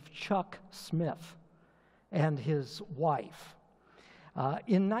name of Chuck Smith and his wife.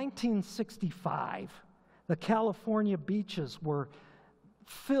 In 1965, the California beaches were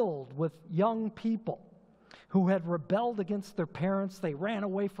filled with young people who had rebelled against their parents. They ran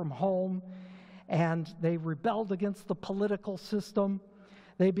away from home, and they rebelled against the political system.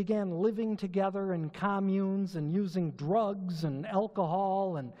 They began living together in communes and using drugs and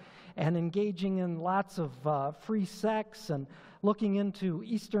alcohol and engaging in lots of free sex and looking into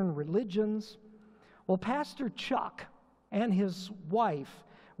Eastern religions. Well, Pastor Chuck and his wife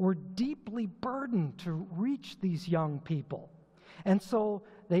were deeply burdened to reach these young people. And so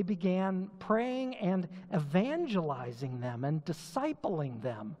they began praying and evangelizing them and discipling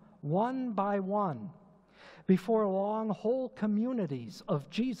them one by one. Before long, whole communities of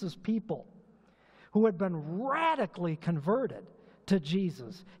Jesus people who had been radically converted to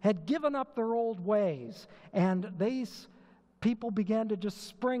Jesus had given up their old ways, and these people began to just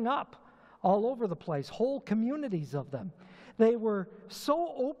spring up all over the place, whole communities of them. They were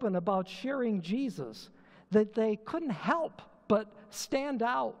so open about sharing Jesus that they couldn't help but stand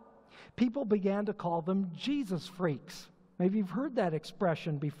out. People began to call them Jesus freaks. Maybe you've heard that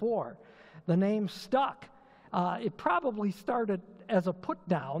expression before. The name stuck. It probably started as a put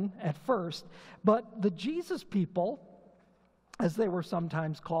down at first, but the Jesus people, as they were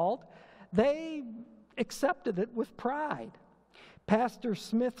sometimes called, they accepted it with pride. Pastor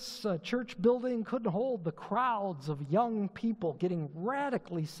Smith's church building couldn't hold the crowds of young people getting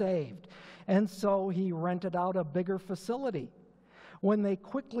radically saved, and so he rented out a bigger facility. When they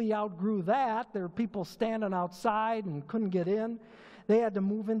quickly outgrew that, there were people standing outside and couldn't get in. They had to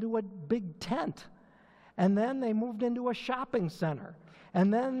move into a big tent. And then they moved into a shopping center.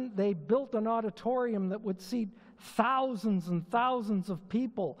 And then they built an auditorium that would seat thousands and thousands of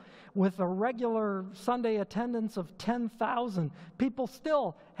people with a regular Sunday attendance of 10,000. People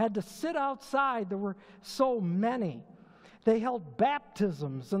still had to sit outside. There were so many. They held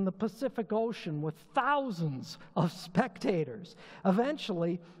baptisms in the Pacific Ocean with thousands of spectators.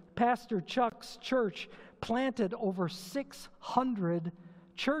 Eventually, Pastor Chuck's church planted over 600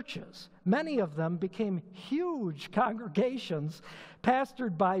 churches. Many of them became huge congregations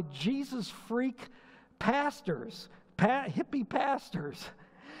pastored by Jesus freak pastors, hippie pastors.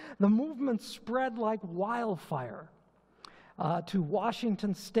 The movement spread like wildfire to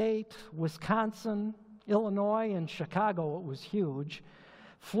Washington State, Wisconsin, Illinois, and Chicago. It was huge.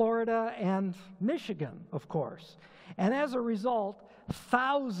 Florida and Michigan, of course. And as a result,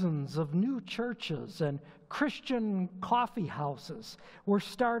 thousands of new churches and Christian coffee houses were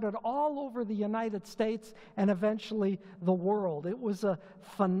started all over the United States and eventually the world. It was a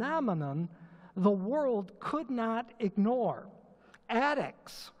phenomenon the world could not ignore.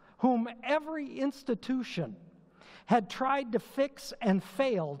 Addicts, whom every institution had tried to fix and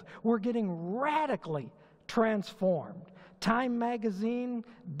failed, were getting radically transformed. Time magazine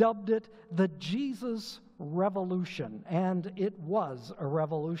dubbed it the Jesus Revolution, and it was a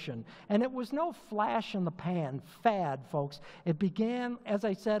revolution. And it was no flash in the pan fad, folks. It began, as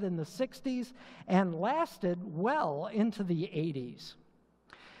I said, in the 60s and lasted well into the 80s.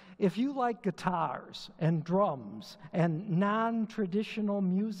 If you like guitars and drums and non-traditional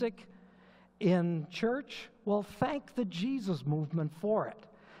music in church, well, thank the Jesus movement for it.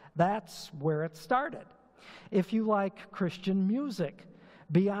 That's where it started. If you like Christian music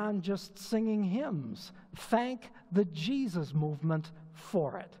beyond just singing hymns, thank the Jesus movement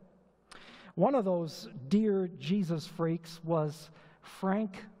for it. One of those dear Jesus freaks was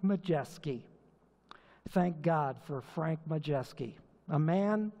Frank Majeski. Thank God for Frank Majeski, a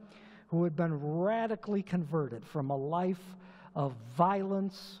man who had been radically converted from a life of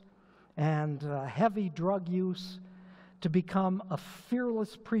violence and heavy drug use to become a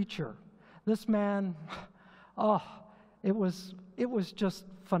fearless preacher. This man, it was just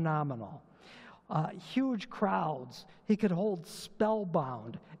phenomenal. huge crowds. He could hold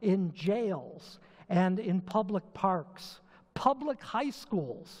spellbound in jails and in public parks. Public high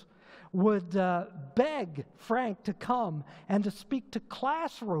schools would beg Frank to come and to speak to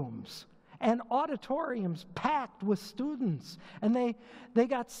classrooms and auditoriums packed with students. And they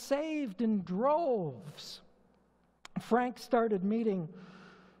got saved in droves. Frank started meeting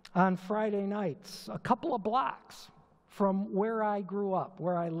on Friday nights, a couple of blocks from where I grew up,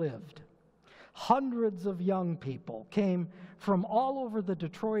 where I lived. Hundreds of young people came from all over the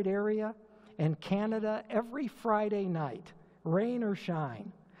Detroit area and Canada every Friday night, rain or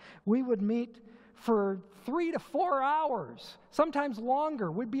shine. We would meet for 3 to 4 hours, sometimes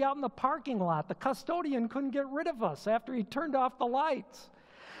longer. We'd be out in the parking lot. The custodian couldn't get rid of us after he turned off the lights.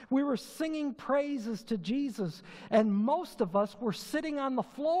 We were singing praises to Jesus, and most of us were sitting on the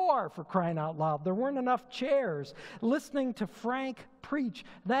floor, for crying out loud. There weren't enough chairs, listening to Frank preach.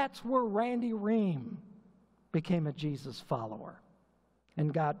 That's where Randy Rheaume became a Jesus follower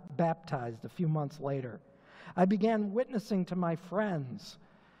and got baptized a few months later. I began witnessing to my friends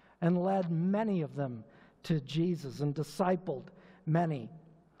and led many of them to Jesus and discipled many.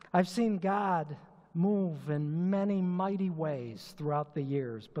 I've seen God move in many mighty ways throughout the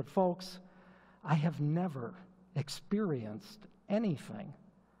years. But folks, I have never experienced anything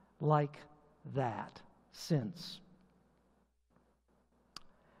like that since.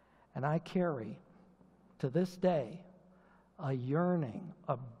 And I carry, to this day, a yearning,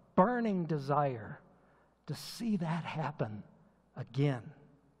 a burning desire to see that happen again.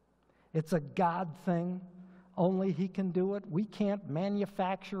 It's a God thing. Only He can do it. We can't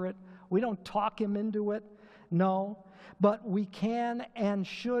manufacture it. We don't talk Him into it, no, but we can and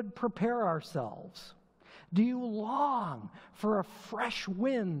should prepare ourselves. Do you long for a fresh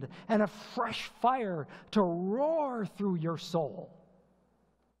wind and a fresh fire to roar through your soul?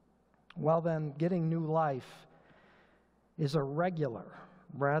 Well then, getting new life is a regular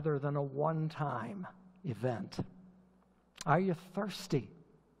rather than a one-time event. Are you thirsty?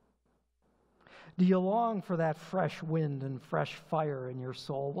 Do you long for that fresh wind and fresh fire in your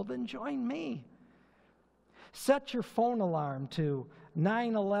soul? Well, then join me. Set your phone alarm to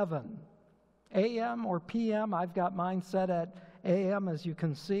 9:11 a.m. or p.m. I've got mine set at a.m., as you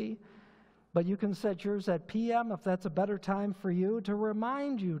can see. But you can set yours at p.m. if that's a better time for you, to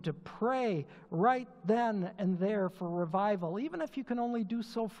remind you to pray right then and there for revival, even if you can only do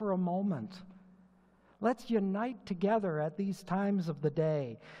so for a moment. Let's unite together at these times of the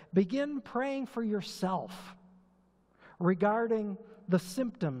day. Begin praying for yourself regarding the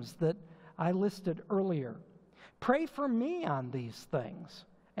symptoms that I listed earlier. Pray for me on these things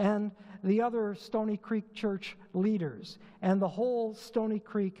and the other Stony Creek Church leaders and the whole Stony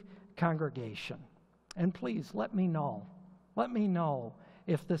Creek congregation. And please let me know. Let me know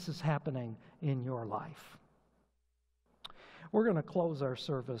if this is happening in your life. We're going to close our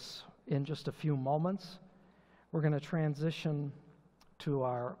service in just a few moments. We're going to transition to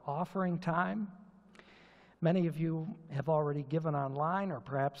our offering time. Many of you have already given online or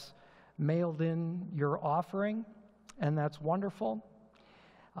perhaps mailed in your offering, and that's wonderful.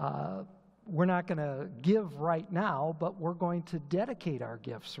 We're not going to give right now, but we're going to dedicate our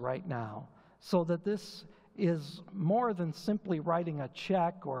gifts right now so that this is more than simply writing a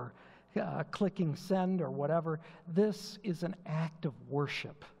check or clicking send or whatever. This is an act of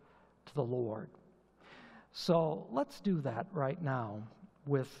worship to the Lord. So let's do that right now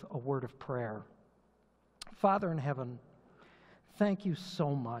with a word of prayer. Father in heaven, thank you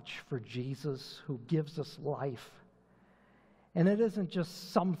so much for Jesus who gives us life. And it isn't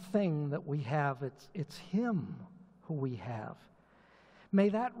just something that we have, it's Him who we have. May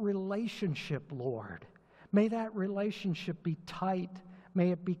that relationship, Lord, may that relationship be tight.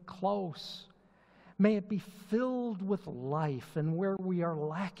 May it be close. May it be filled with life. And where we are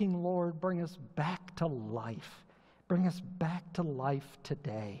lacking, Lord, bring us back to life. Bring us back to life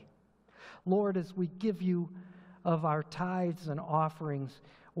today. Lord, as we give you of our tithes and offerings,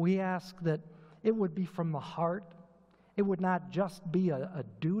 we ask that it would be from the heart. It would not just be a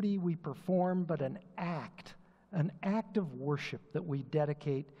duty we perform, but an act of worship that we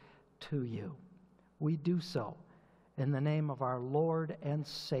dedicate to you. We do so in the name of our Lord and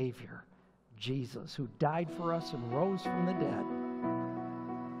Savior, Jesus, who died for us and rose from the dead.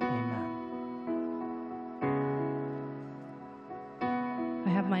 Amen. I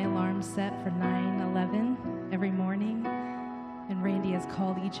have my alarm set for 9:11 every morning, and Randy has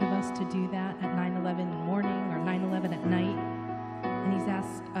called each of us to do that at 9:11 in the morning or 9:11 at night, and he's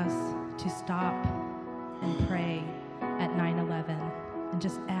asked us to stop and pray at 9:11 and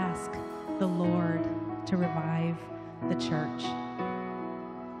just ask the Lord to revive the church.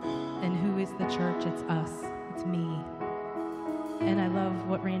 And who is the church? It's us. It's me. And I love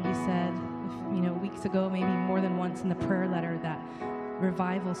what Randy said, weeks ago, maybe more than once in the prayer letter, that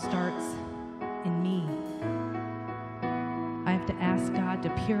revival starts in me. I have to ask God to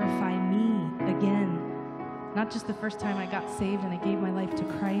purify me again. Not just the first time I got saved and I gave my life to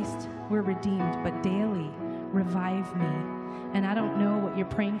Christ, we're redeemed, but daily, revive me. And I don't know what you're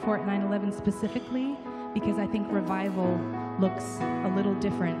praying for at 9/11 specifically, because I think revival looks a little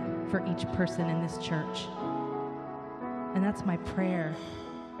different for each person in this church. And that's my prayer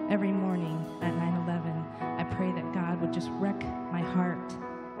every morning at 9/11. I pray that God would just wreck my heart,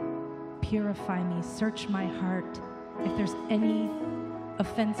 purify me, search my heart. If there's any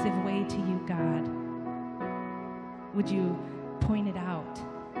offensive way to you, God, would you point it out?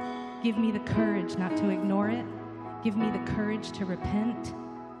 Give me the courage not to ignore it. Give me the courage to repent.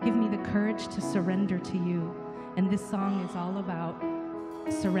 Give me the courage to surrender to you. And this song is all about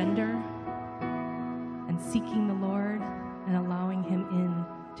surrender and seeking the Lord and allowing him in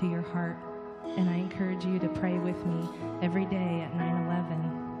to your heart. And I encourage you to pray with me every day at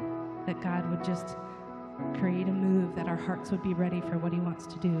 9/11 that God would just create a move, that our hearts would be ready for what he wants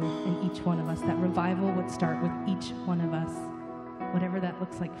to do in each one of us, that revival would start with each one of us. Whatever that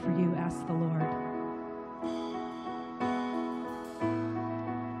looks like for you, ask the Lord.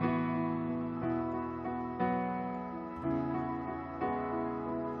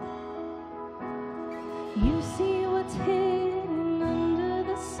 You see what's hidden under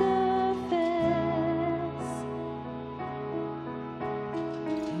the surface.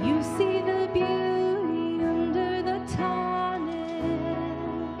 You see the beauty under the tarnish.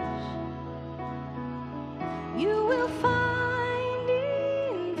 You will find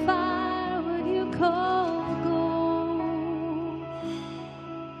in fire what you call gold.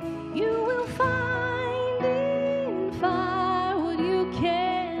 You will find in fire what you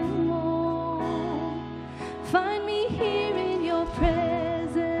can mold. Find me here in your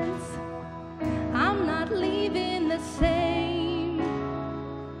presence. I'm not leaving the same.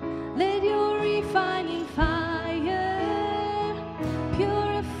 Let your refining fire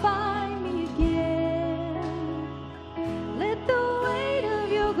purify me again. Let the weight of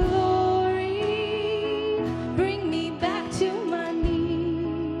your glory bring me back to my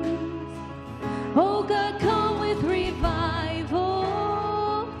knees. Oh God, come with revival.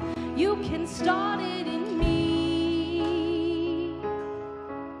 You can start it in me.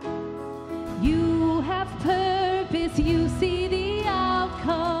 You have purpose, you see the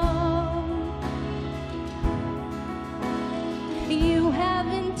outcome. You have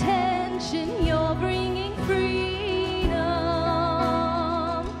intention, you're bringing freedom.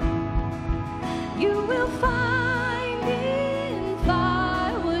 You will find in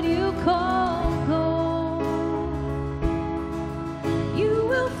fire what you call gold. You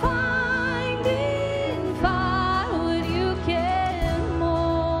will find in fire what you can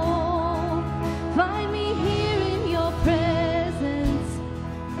mold. Find me here in your presence.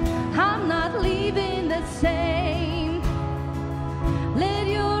 I'm not leaving the same. Let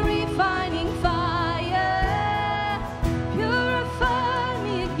your refining fire purify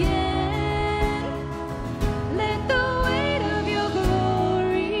me again. Let the weight of your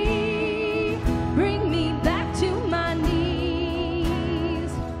glory bring me back to my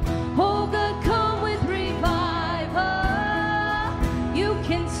knees. Oh God, come with revival. You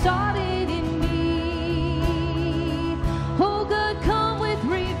can start it in me. Oh God, come with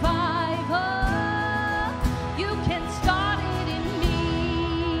revival. You can start it in me.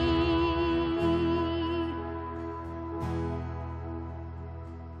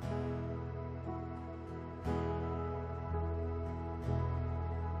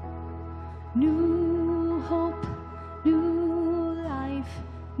 New hope, new life,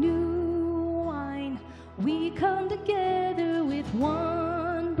 new wine. We come together with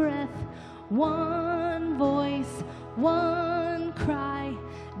one breath, one voice, one cry.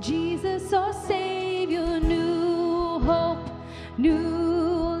 Jesus, our Savior, new hope,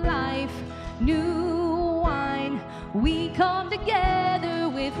 new life, new wine. We come together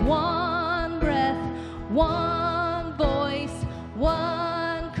with one breath, one voice,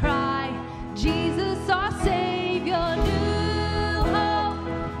 one cry. Jesus, our Savior, new hope,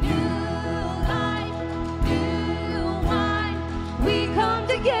 new life, new wine. We come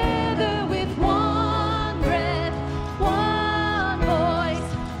together with one breath, one voice,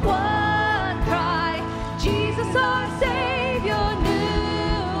 one cry. Jesus, our Savior,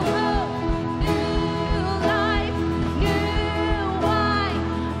 new hope, new life, new wine.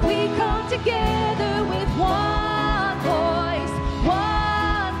 We come together with one voice, one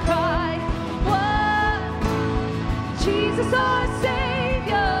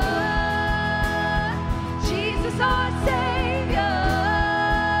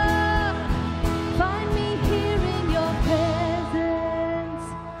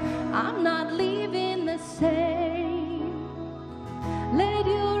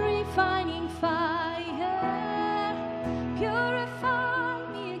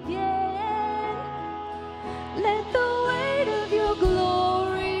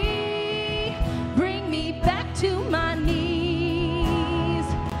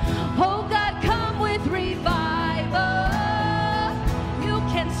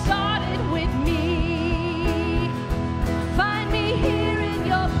started with me. Find me here in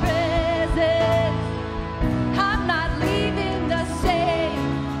your presence. I'm not leaving the same.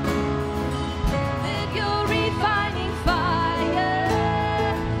 Let your refining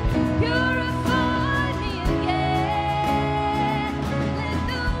fire purify me again. Let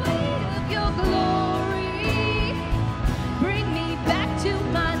the weight of your glory bring me back to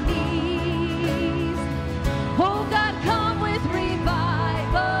my knees. Oh God, come with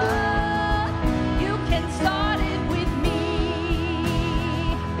revival. You can start it with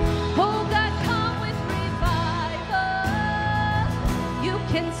me. Oh God, come with revival. You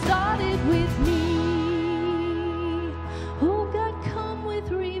can start it with me. Oh God, come with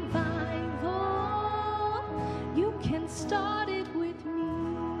revival. You can start it with me.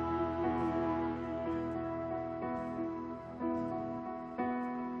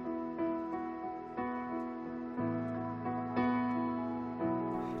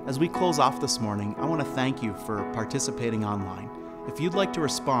 As we close off this morning, I want to thank you for participating online. If you'd like to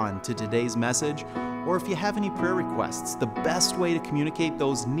respond to today's message, or if you have any prayer requests, the best way to communicate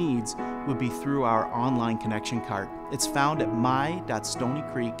those needs would be through our online connection card. It's found at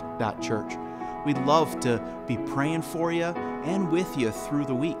my.stonycreek.church. We'd love to be praying for you and with you through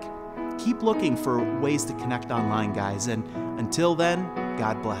the week. Keep looking for ways to connect online, guys, and until then,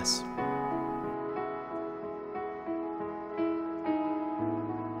 God bless.